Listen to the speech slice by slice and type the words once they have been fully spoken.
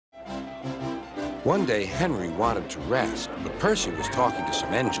One day, Henry wanted to rest, but Percy was talking to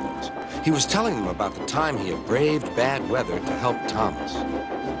some engines. He was telling them about the time he had braved bad weather to help Thomas.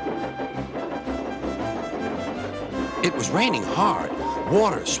 It was raining hard.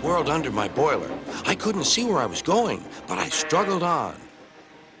 Water swirled under my boiler. I couldn't see where I was going, but I struggled on.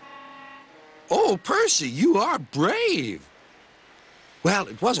 Oh, Percy, you are brave. Well,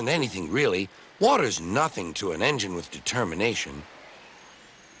 it wasn't anything really. Water's nothing to an engine with determination.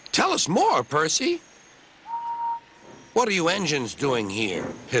 Tell us more, Percy. What are you engines doing here?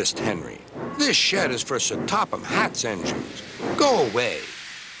 Hissed Henry. This shed is for Sir Topham Hatt's engines. Go away.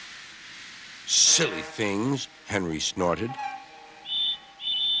 Silly things, Henry snorted.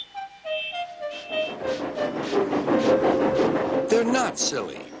 They're not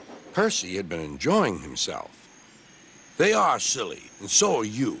silly. Percy had been enjoying himself. They are silly, and so are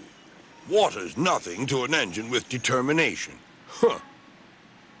you. Water's nothing to an engine with determination. Huh.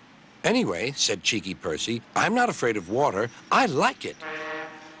 Anyway, said cheeky Percy, I'm not afraid of water. I like it.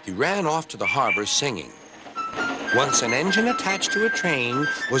 He ran off to the harbor singing. Once an engine attached to a train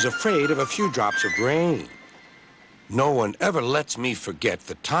was afraid of a few drops of rain. No one ever lets me forget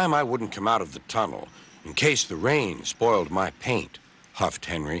the time I wouldn't come out of the tunnel in case the rain spoiled my paint, huffed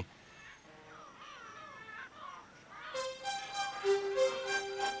Henry.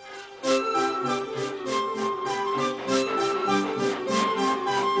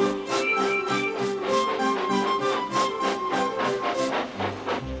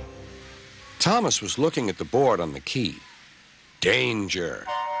 Thomas was looking at the board on the key. Danger.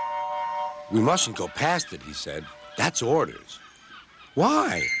 We mustn't go past it, he said. That's orders.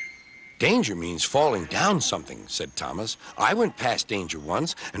 Why? Danger means falling down something, said Thomas. I went past danger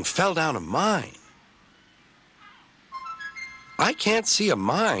once and fell down a mine. I can't see a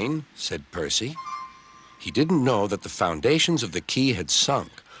mine, said Percy. He didn't know that the foundations of the quay had sunk.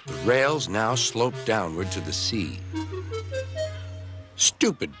 The rails now sloped downward to the sea.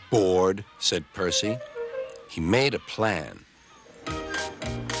 Stupid board, said Percy. He made a plan.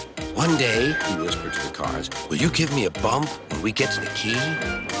 One day, he whispered to the cars, will you give me a bump when we get to the quay?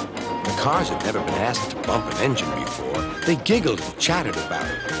 The cars had never been asked to bump an engine before. They giggled and chattered about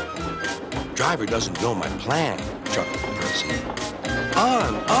it. Driver doesn't know my plan, chuckled Percy.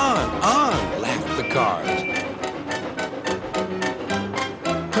 On, laughed the cars.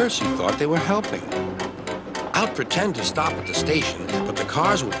 Percy thought they were helping. I'll pretend to stop at the station, but the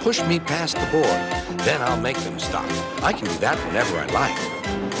cars will push me past the board. Then I'll make them stop. I can do that whenever I like.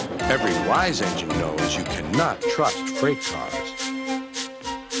 Every wise engine knows you cannot trust freight cars.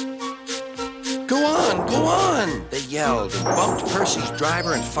 Go on, they yelled and bumped Percy's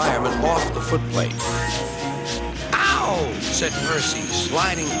driver and fireman off the footplate. Ow, said Percy,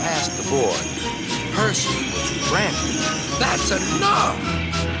 sliding past the board. Percy was frantic. That's enough!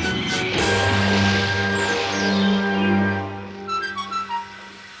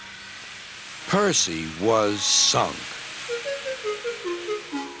 Percy was sunk.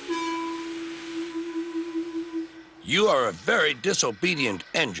 You are a very disobedient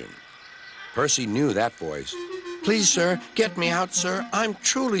engine. Percy knew that voice. Please, sir, get me out, sir. I'm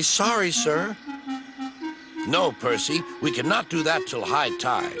truly sorry, sir. No, Percy, we cannot do that till high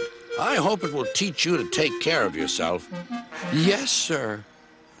tide. I hope it will teach you to take care of yourself. Yes, sir.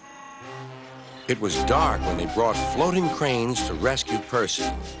 It was dark when they brought floating cranes to rescue Percy.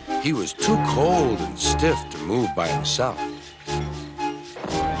 He was too cold and stiff to move by himself.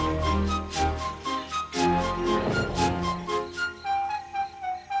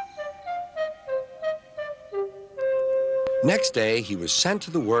 Next day, he was sent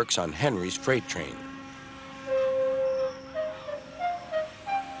to the works on Henry's freight train.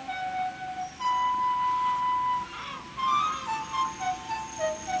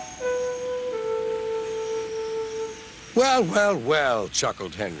 Well,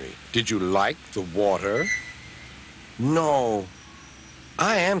 chuckled Henry. Did you like the water? No.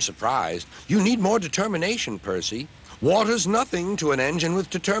 I am surprised. You need more determination, Percy. Water's nothing to an engine with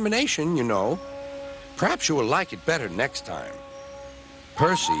determination, you know. Perhaps you will like it better next time.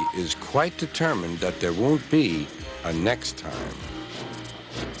 Percy is quite determined that there won't be a next time.